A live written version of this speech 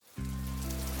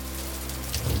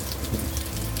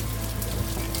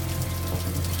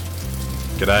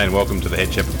G'day and welcome to the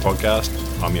Head Shepherd podcast.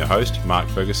 I'm your host, Mark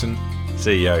Ferguson,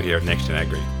 CEO here at NextGen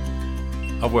Agri.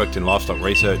 I've worked in livestock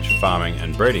research, farming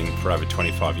and breeding for over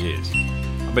 25 years.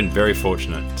 I've been very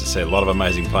fortunate to see a lot of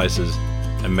amazing places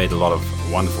and meet a lot of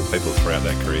wonderful people throughout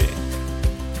that career.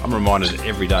 I'm reminded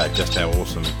every day just how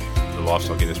awesome the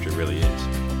livestock industry really is.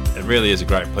 It really is a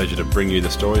great pleasure to bring you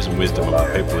the stories and wisdom of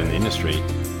the people in the industry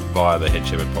via the Head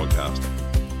Shepherd podcast.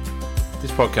 This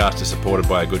podcast is supported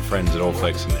by our good friends at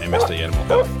Allflex and MSD Animal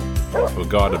Health, who are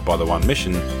guided by the one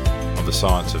mission of the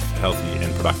science of healthy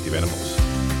and productive animals.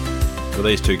 With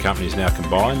these two companies now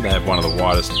combined, they have one of the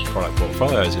widest product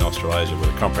portfolios in Australasia with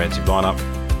a comprehensive lineup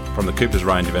from the Cooper's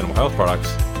range of animal health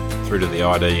products through to the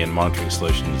ID and monitoring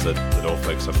solutions that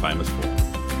Allflex are famous for.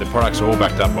 Their products are all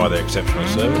backed up by their exceptional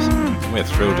service, and we're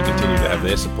thrilled to continue to have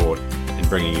their support in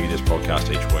bringing you this podcast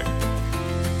each week.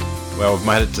 Well, we've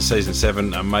made it to season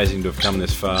 7. Amazing to have come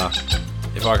this far.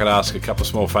 If I could ask a couple of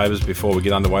small favours before we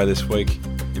get underway this week,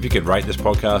 if you could rate this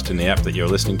podcast in the app that you're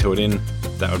listening to it in,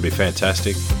 that would be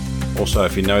fantastic. Also,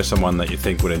 if you know someone that you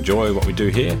think would enjoy what we do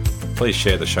here, please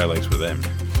share the show links with them.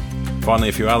 Finally,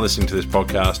 if you are listening to this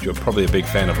podcast, you're probably a big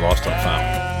fan of livestock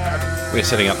farming. We're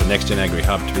setting up the NextGen Agri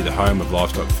Hub to be the home of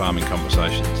livestock farming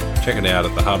conversations. Check it out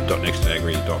at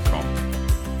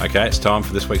thehub.nextgenagri.com. Okay, it's time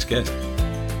for this week's guest.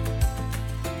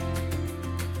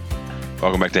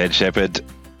 Welcome back to Head Shepherd.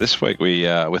 This week we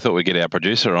thought we'd get our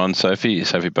producer on, Sophie.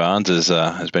 Sophie Barnes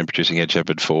has been producing Head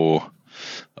Shepherd for,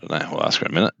 I don't know, we'll ask her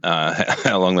in a minute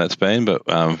how long that's been, but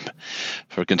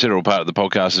for a considerable part of the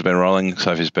podcast has been rolling.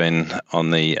 Sophie's been on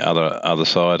the other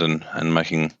side and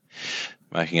making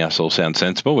us all sound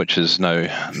sensible, which is no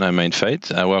mean feat.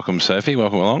 Welcome, Sophie.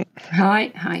 Welcome along.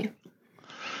 Hi.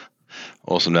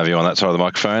 Awesome to have you on that side of the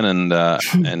microphone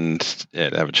and to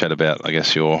have a chat about, I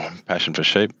guess, your passion for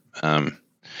sheep.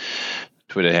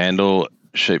 Twitter handle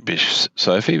Sheepish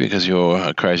Sophie, because you're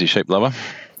a crazy sheep lover.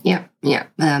 Yeah.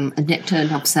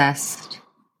 Addicted, obsessed,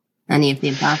 any of the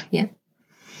above. Yeah.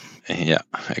 Yeah,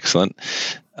 excellent.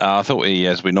 I thought we,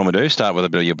 as we normally do, start with a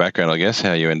bit of your background. I guess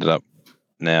how you ended up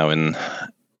now in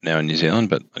New Zealand,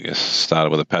 but I guess started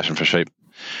with a passion for sheep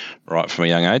right from a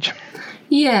young age.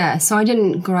 Yeah, so I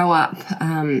didn't grow up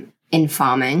in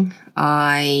farming.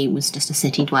 I was just a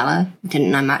city dweller,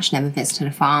 didn't know much, never visited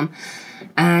a farm.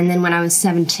 And then when I was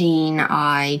 17,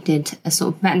 I did a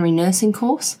sort of veterinary nursing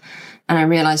course, and I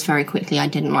realised very quickly I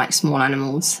didn't like small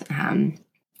animals.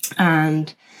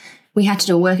 And we had to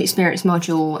do a work experience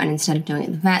module, and instead of doing it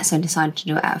at the vet, so I decided to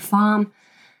do it at a farm,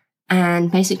 and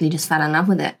basically just fell in love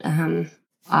with it.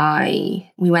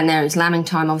 We went there, it was lambing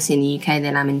time. Obviously in the UK,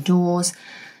 they lamb indoors.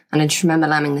 And I just remember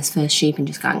lambing this first sheep and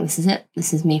just going, this is it.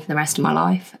 This is me for the rest of my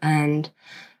life. And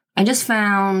I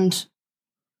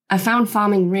found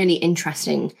farming really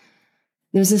interesting.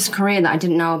 There was this career that I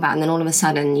didn't know about. And then all of a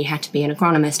sudden you had to be an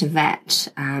agronomist, a vet,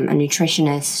 a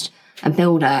nutritionist, a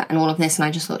builder, and all of this. And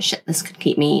I just thought, shit, this could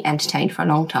keep me entertained for a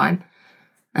long time.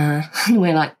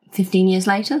 We're like 15 years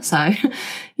later. So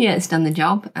yeah, it's done the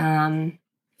job. From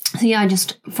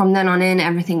then on in,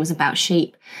 everything was about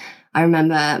sheep. I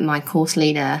remember my course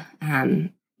leader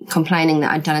complaining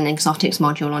that I'd done an exotics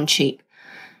module on sheep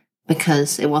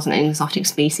because it wasn't an exotic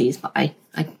species, but I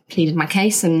pleaded my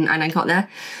case and I got there.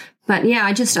 But yeah,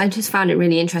 I just found it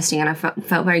really interesting, and I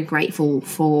felt very grateful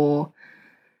for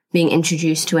being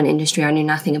introduced to an industry I knew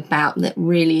nothing about that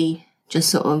really just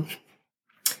sort of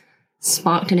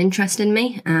sparked an interest in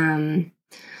me.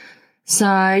 So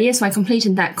I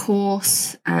completed that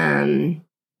course, and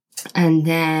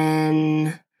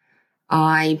then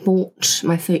I bought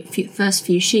my first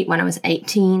few sheep when I was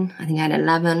 18. I think I had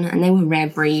 11, and they were rare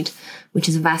breed, which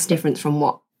is a vast difference from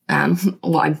what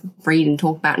I breed and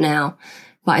talk about now.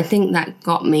 But I think that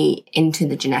got me into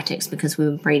the genetics because we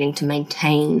were breeding to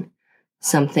maintain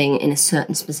something in a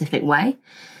certain specific way.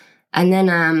 And then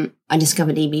I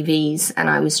discovered EBVs, and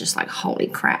I was just like, holy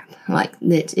crap. Like,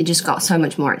 it just got so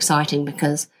much more exciting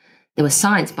because there was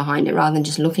science behind it rather than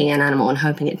just looking at an animal and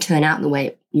hoping it turned out the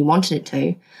way you wanted it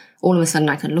to. All of a sudden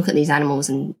I could look at these animals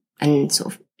and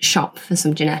sort of shop for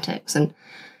some genetics. And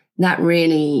that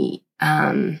really,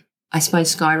 I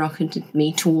suppose, skyrocketed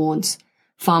me towards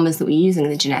farmers that were using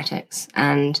the genetics.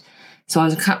 And so I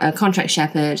was a contract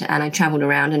shepherd, and I travelled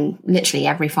around, and literally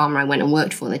every farmer I went and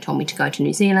worked for, they told me to go to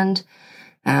New Zealand.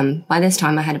 By this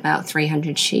time I had about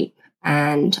 300 sheep,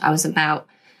 and I was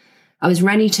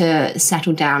ready to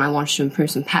settle down. I wanted to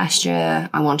improve some pasture.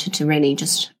 I wanted to really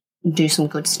just do some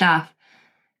good stuff.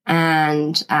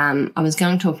 And I was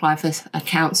going to apply for a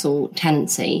council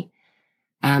tenancy,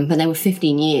 but they were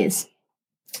 15 years.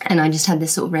 And I just had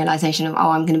this sort of realisation of,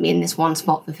 I'm going to be in this one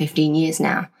spot for 15 years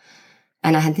now.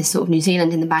 And I had this sort of New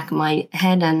Zealand in the back of my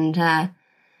head, and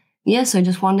so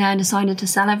just one day I decided to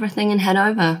sell everything and head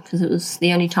over because it was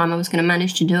the only time I was going to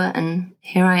manage to do it. And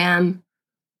here I am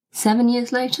 7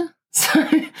 years later. So,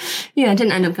 yeah, I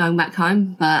didn't end up going back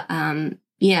home. But,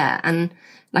 yeah, and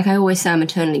like I always say, I'm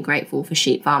eternally grateful for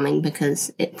sheep farming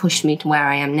because it pushed me to where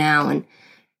I am now. And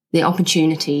the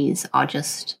opportunities are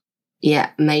just,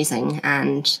 amazing.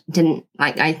 And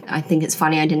I think it's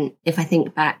funny, if I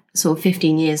think back sort of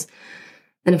 15 years,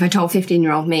 and if I told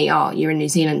 15-year-old me, oh, you're in New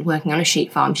Zealand working on a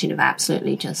sheep farm, she'd have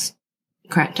absolutely just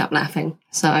cracked up laughing.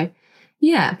 So,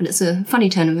 yeah, but it's a funny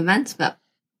turn of events, but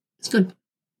it's good.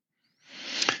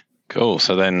 Cool.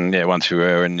 So then, once you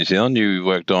were in New Zealand, you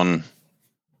worked on,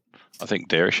 I think,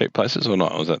 dairy sheep places or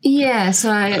not? Was it? Yeah,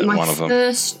 so my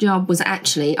first job was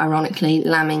actually, ironically,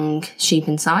 lambing sheep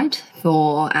inside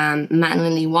for Matt and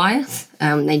Lily Wyeth.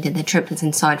 They did their triplets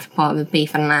inside for part of a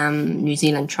beef and lamb New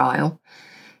Zealand trial.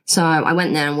 So I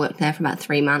went there and worked there for about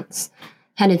 3 months,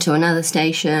 headed to another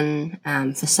station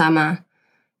for summer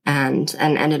and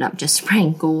ended up just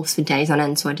spraying gorse for days on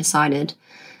end. So I decided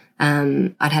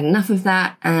I'd had enough of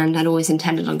that and I'd always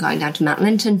intended on going down to Mount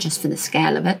Linton just for the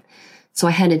scale of it. So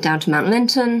I headed down to Mount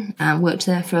Linton, worked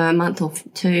there for a month or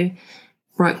two,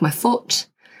 broke my foot,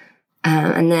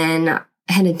 and then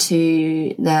headed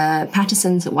to the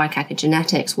Pattersons at Waikaka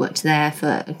Genetics, worked there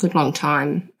for a good long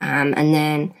time, and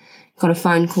then got a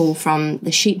phone call from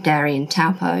the sheep dairy in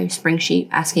Taupo, Spring Sheep,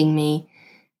 asking me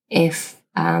if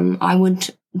I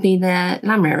would be their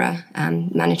lamb rearer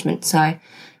management. So I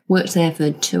worked there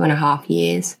for 2.5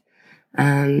 years,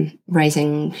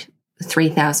 raising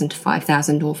 3,000 to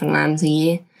 5,000 orphan lambs a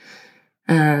year.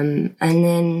 And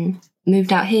then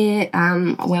moved out here,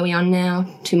 where we are now,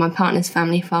 to my partner's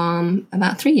family farm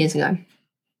about 3 years ago.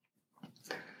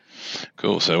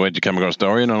 Cool. So where'd you come across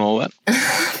Dorian and all that?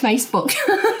 Facebook.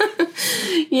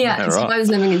 So I was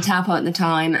living in Taupo at the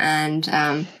time, and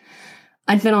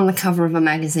I'd been on the cover of a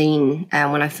magazine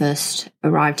when I first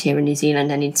arrived here in New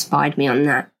Zealand, and he'd spied me on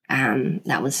that.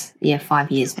 That was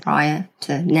 5 years prior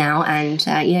to now, and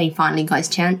he finally got his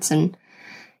chance, and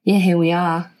here we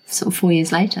are, sort of 4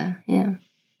 years later. Yeah.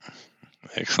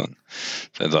 Excellent.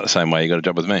 Sounds like the same way you got a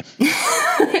job with me.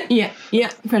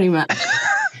 yeah, pretty much.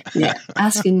 Yeah,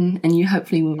 ask and you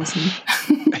hopefully will receive.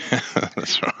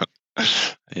 That's right.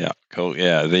 Yeah, cool.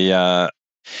 Yeah, the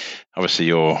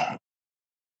obviously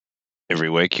every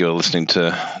week you're listening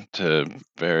to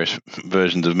various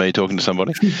versions of me talking to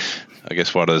somebody. I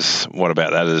guess what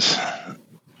about that is,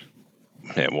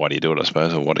 why do you do it, I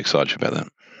suppose, or what excites you about that?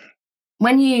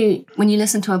 When you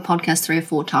listen to a podcast 3 or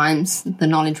 4 times, the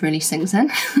knowledge really sinks in.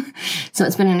 So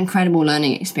it's been an incredible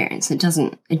learning experience.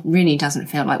 It really doesn't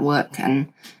feel like work,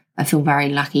 and I feel very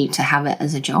lucky to have it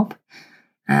as a job.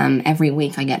 Every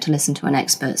week I get to listen to an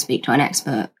expert, speak to an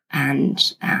expert,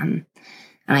 and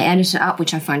I edit it up,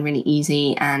 which I find really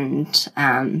easy and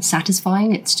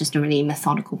satisfying. It's just a really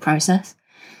methodical process.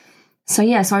 So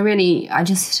it's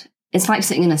like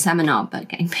sitting in a seminar, but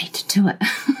getting paid to do it.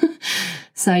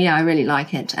 So I really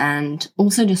like it. And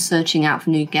also just searching out for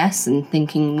new guests and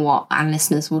thinking what our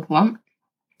listeners would want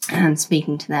and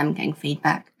speaking to them, getting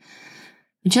feedback.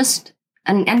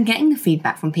 And getting the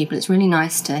feedback from people. It's really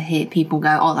nice to hear people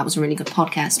go, oh, that was a really good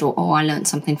podcast, or, oh, I learned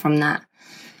something from that.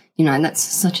 That's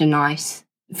such a nice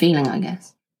feeling, I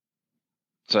guess.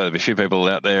 So there'll be a few people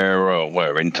out there who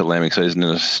are into lambing season in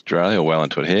Australia, or well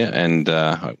into it here, and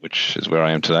which is where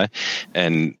I am today,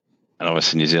 and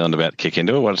obviously New Zealand about to kick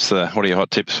into it. What are your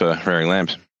hot tips for rearing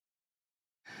lambs?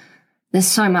 There's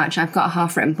so much. I've got a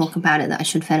half-written book about it that I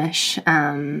should finish.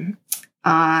 My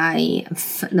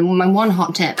one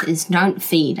hot tip is don't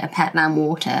feed a pet lamb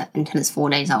water until it's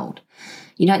 4 days old.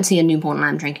 You don't see a newborn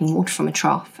lamb drinking water from a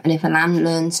trough, and if a lamb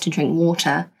learns to drink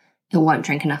water, it won't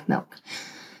drink enough milk.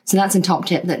 So that's a top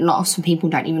tip that lots of people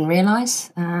don't even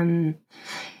realise.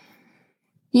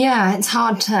 It's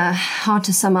hard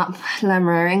to sum up lamb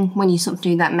rearing. When you sort of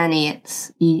do that many,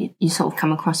 you sort of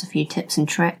come across a few tips and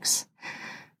tricks.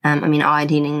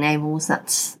 Iodining navels,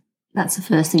 that's the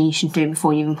first thing you should do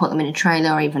before you even put them in a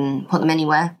trailer or even put them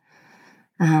anywhere.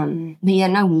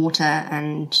 No water,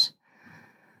 and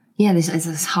this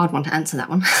is a hard one to answer, that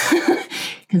one,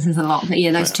 because there's a lot. But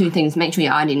those 2 things: make sure you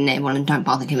iodine navel and don't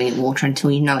bother giving it water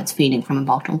until you know it's feeding from a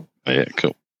bottle. Yeah,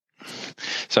 cool.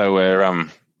 So we're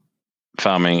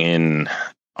farming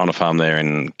on a farm there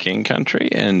in King Country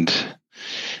and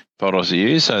Potos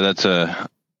Ewes. So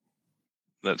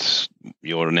that's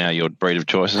your breed of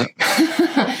choice, is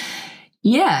it?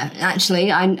 Yeah,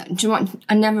 actually, I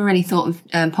never really thought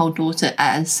of Poll Dorset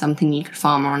as something you could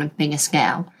farm on a bigger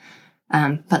scale.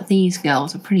 But these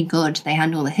girls are pretty good. They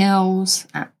handle the hills.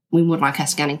 We would like our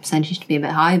scanning percentage to be a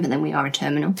bit higher, but then we are a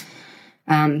terminal.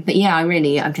 But yeah,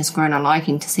 I've just grown a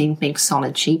liking to seeing big,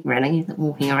 solid sheep really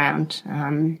walking around.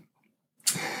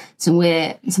 So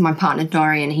my partner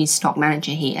Dorian, he's stock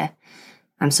manager here.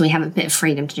 So we have a bit of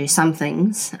freedom to do some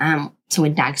things. So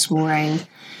we're dag scoring.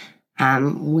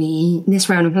 This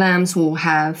round of lambs will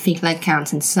have fecal egg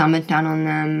counts in summer done on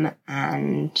them,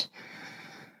 and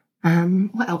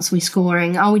what else are we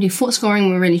scoring? We do foot scoring.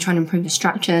 We're really trying to improve the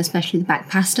structure, especially the back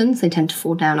pasterns. They tend to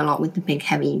fall down a lot with the big,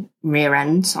 heavy rear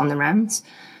ends on the rams.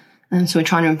 So we're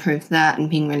trying to improve that and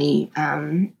being really,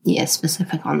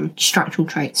 specific on structural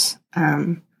traits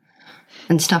and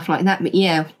stuff like that. But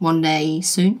yeah, one day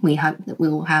soon, we hope that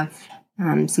we'll have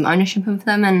some ownership of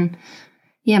them, and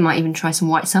yeah, might even try some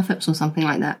white Suffolks or something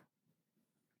like that.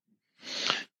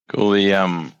 Cool.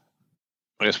 I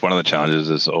guess one of the challenges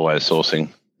is always sourcing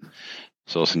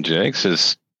genetics.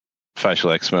 Is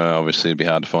facial eczema, obviously it'd be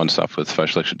hard to find stuff with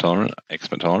facial eczema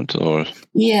tolerance, or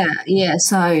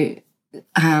So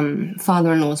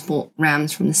father-in-law's bought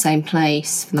rams from the same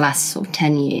place for the last sort of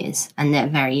 10 years, and they're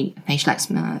very facial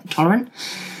eczema tolerant.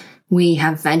 We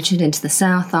have ventured into the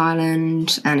South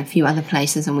Island and a few other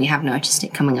places, and we have noticed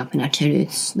it coming up in our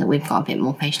Toulouse that we've got a bit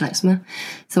more facial eczema.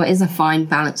 So it is a fine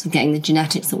balance of getting the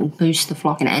genetics that will boost the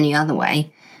flock in any other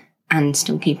way and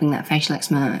still keeping that facial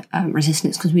eczema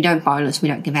resistance, because we don't bolus, we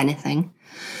don't give anything.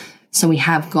 So we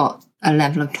have got a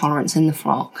level of tolerance in the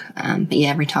flock. But yeah,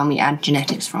 every time we add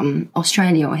genetics from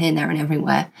Australia or here, there and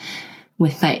everywhere,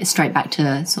 we're straight back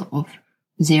to sort of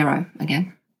zero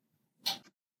again.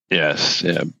 Yes,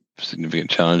 yeah, significant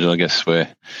challenge. I guess we're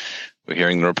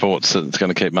hearing the reports that it's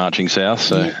going to keep marching south.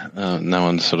 So no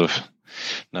one's going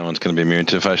to be immune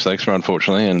to facial eczema,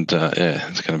 unfortunately. And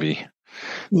it's going to be.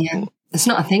 Yeah, it's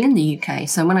not a thing in the UK.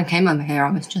 So when I came over here,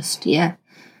 I was just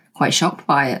quite shocked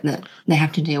by it that they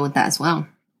have to deal with that as well.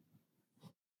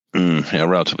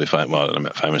 Relatively famous. Well,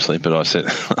 not famously, but I said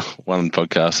one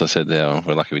podcast. I said,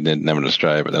 we're lucky we didn't have it in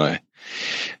Australia, but then I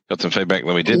got some feedback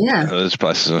that we did. Yeah. There's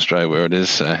places in Australia where it is.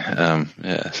 So,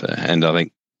 and I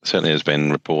think certainly there's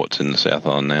been reports in the South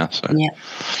Island now. So,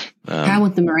 how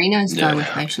would the merinos go with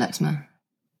facial eczema?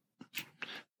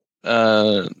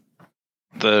 I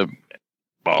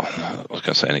was going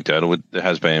to say anecdotal. There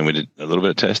has been. We did a little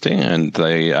bit of testing, and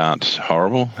they aren't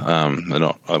horrible. They're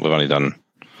not. We've only done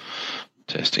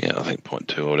testing at, I think,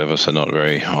 0.2 or whatever, so not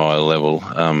very high level.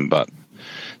 But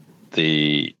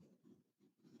I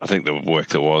think the work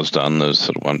that was done, there was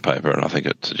sort of one paper, and I think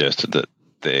it suggested that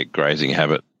their grazing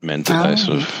habit meant that they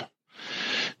sort of,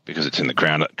 because it's in the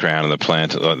crown of the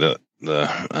plant, like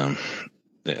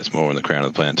it's more in the crown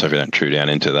of the plant. So if you don't chew down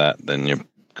into that, then you're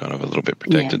kind of a little bit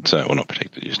protected. So, well, not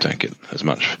protected, you just don't get as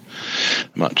much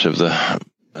of the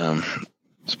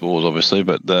spores, obviously,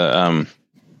 but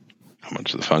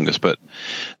much of the fungus, but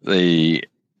so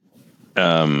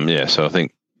I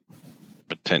think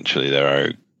potentially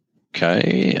they're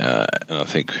okay. And I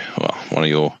think, one of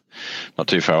your not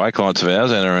too far away clients of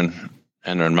ours, Anna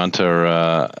and Munter,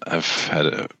 have had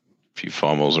a few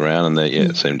finals around, and they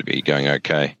seem to be going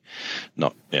okay. I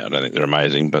don't think they're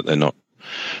amazing, but they're not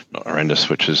horrendous,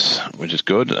 which is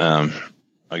good. I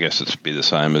guess it's be the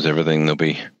same as everything. There'll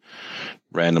be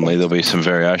some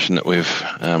variation that we've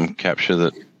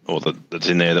captured that's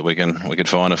in there that we can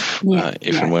find if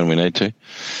and when we need to.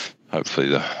 Hopefully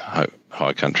the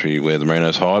high country where the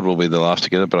merinos hide will be the last to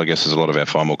get it, but I guess there's a lot of our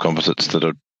final composites that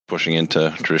are pushing into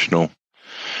traditional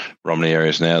Romney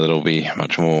areas now that'll be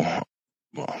much more,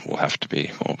 will have to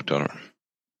be more tolerant.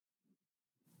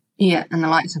 Yeah, and the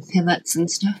likes of pivots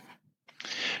and stuff.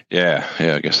 Yeah,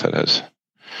 I guess that has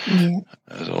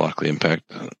a likely impact.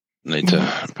 I need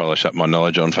to polish up my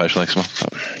knowledge on facial eczema.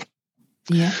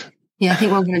 Yeah, I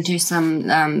think we're going to do some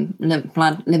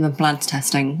liver blood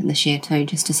testing this year too,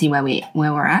 just to see where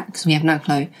we're at, because we have no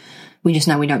clue. We just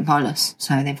know we don't bolus,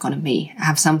 so they've got to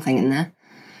have something in there.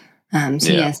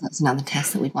 So that's another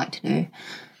test that we'd like to do.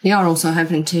 We are also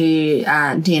hoping to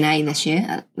DNA this year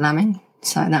at lambing,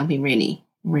 so that'll be really,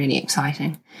 really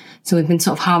exciting. So we've been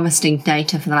sort of harvesting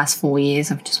data for the last 4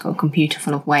 years. I've just got a computer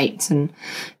full of weights and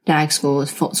dag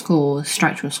scores, foot scores,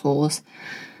 structural scores.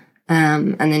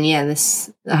 And then,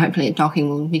 this hopefully at docking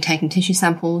we'll be taking tissue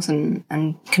samples and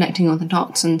connecting all the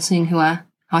dots and seeing who our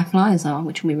high flyers are,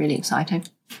 which will be really exciting.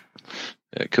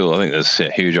 Yeah, cool. I think there's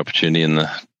a huge opportunity in the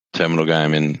terminal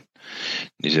game in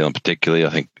New Zealand particularly. I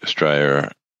think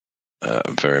Australia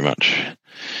very much,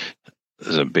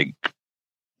 there's a big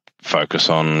focus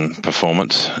on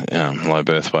performance, low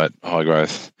birth weight, high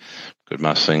growth, good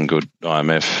muscling, good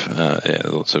IMF,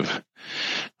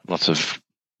 lots of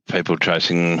people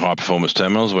chasing high performance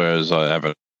terminals, whereas I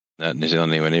haven't at New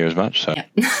Zealand anywhere near as much. So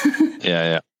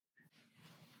yeah.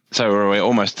 So we're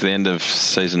almost to the end of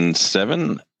season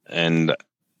 7, and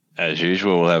as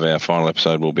usual, we'll have our final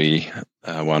episode will be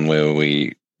one where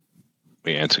we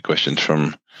answer questions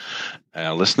from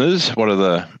our listeners. How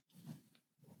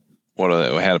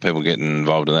do people get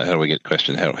involved in that? How do we get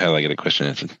questions? How do they get a question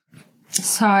answered?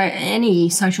 So any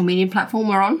social media platform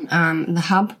we're on, the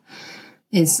Hub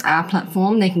is our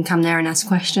platform. They can come there and ask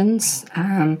questions.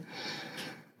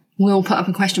 We'll put up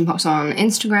a question box on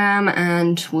Instagram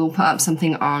and we'll put up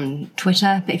something on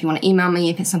Twitter. But if you want to email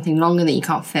me, if it's something longer that you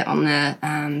can't fit on the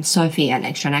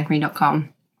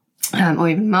Sophie@nextgenagri.com, or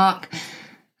even Mark,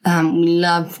 we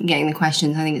love getting the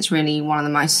questions. I think it's really one of the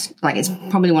most, it's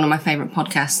probably one of my favourite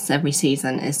podcasts every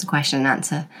season is the question and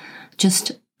answer.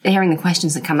 Just hearing the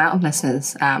questions that come out of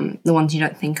listeners, the ones you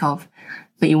don't think of,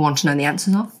 but you want to know the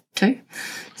answers of too.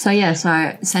 So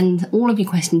send all of your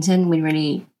questions in. We'd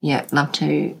really, love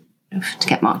to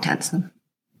get Mark to answer them.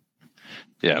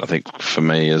 Yeah, I think for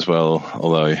me as well,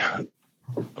 although I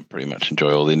pretty much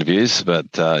enjoy all the interviews, but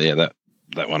that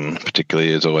one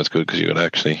particularly is always good because you've got to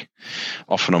actually,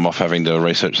 often I'm off having to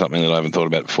research something that I haven't thought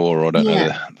about before or don't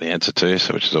know the answer to,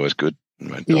 so which is always good.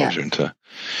 It dives you into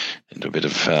a bit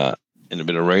of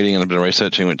reading and a bit of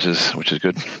researching, which is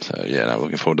good. So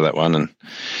looking forward to that one and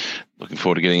looking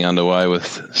forward to getting underway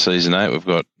with season 8. We've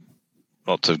got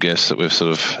lots of guests that we've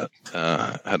sort of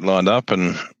had lined up,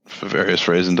 and for various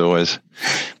reasons, always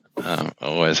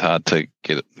hard to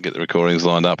get the recordings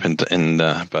lined up.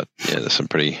 But there's some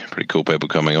pretty cool people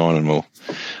coming on, and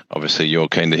obviously you're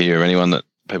keen to hear anyone that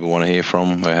people want to hear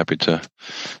from. We're happy to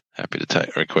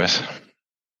take requests.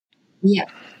 Yeah,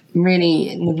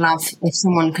 really would love if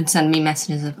someone could send me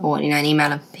messages or an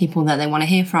email of people that they want to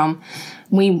hear from.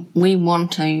 We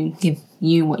want to give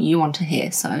you what you want to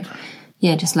hear, so.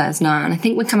 Yeah, just let us know. And I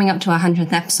think we're coming up to our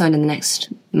 100th episode in the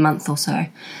next month or so.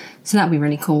 So that'll be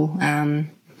really cool.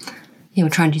 We'll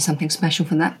try and do something special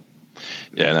for that.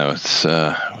 Yeah, no, it's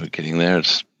we're getting there.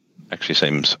 It actually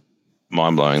seems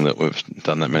mind-blowing that we've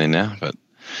done that many now. But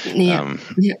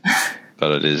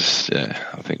but it is,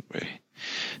 I think we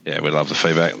love the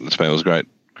feedback. It was great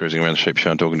cruising around the sheep show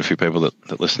and talking to a few people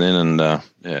that listen in. And,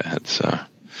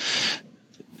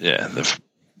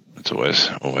 it's always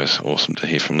awesome to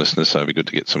hear from listeners, so it'd be good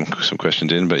to get some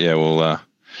questions in. But we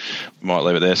might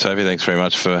leave it there. Sophie, thanks very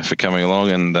much for coming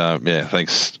along, and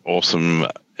thanks. Awesome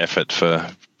effort for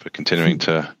continuing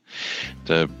to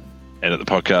edit the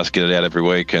podcast, get it out every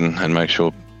week, and make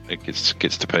sure it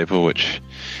gets to people, which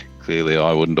clearly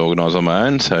I wouldn't organise on my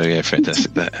own. So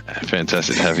fantastic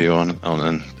to have you on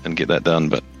and get that done.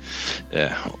 But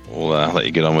we'll let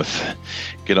you get on with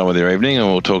your evening, and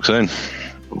we'll talk soon.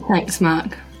 Thanks,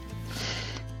 Mark.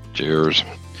 Cheers.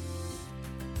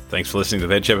 Thanks for listening to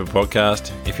the Head Shepherd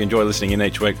podcast. If you enjoy listening in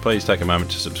each week, please take a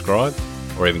moment to subscribe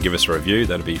or even give us a review.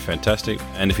 That'd be fantastic.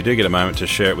 And if you do get a moment to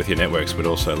share it with your networks, we'd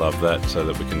also love that so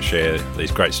that we can share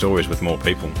these great stories with more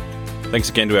people. Thanks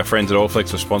again to our friends at Allflex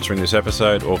for sponsoring this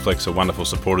episode. Allflex are wonderful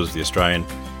supporters of the Australian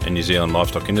and New Zealand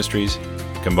livestock industries.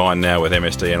 Combined now with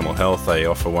MSD Animal Health, they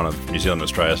offer one of New Zealand and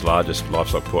Australia's largest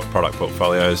livestock product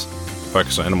portfolios,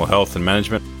 focused on animal health and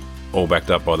management, all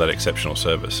backed up by that exceptional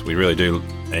service. We really do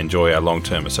enjoy our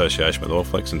long-term association with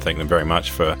Allflex and thank them very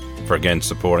much for again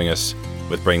supporting us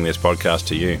with bringing this podcast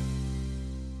to you.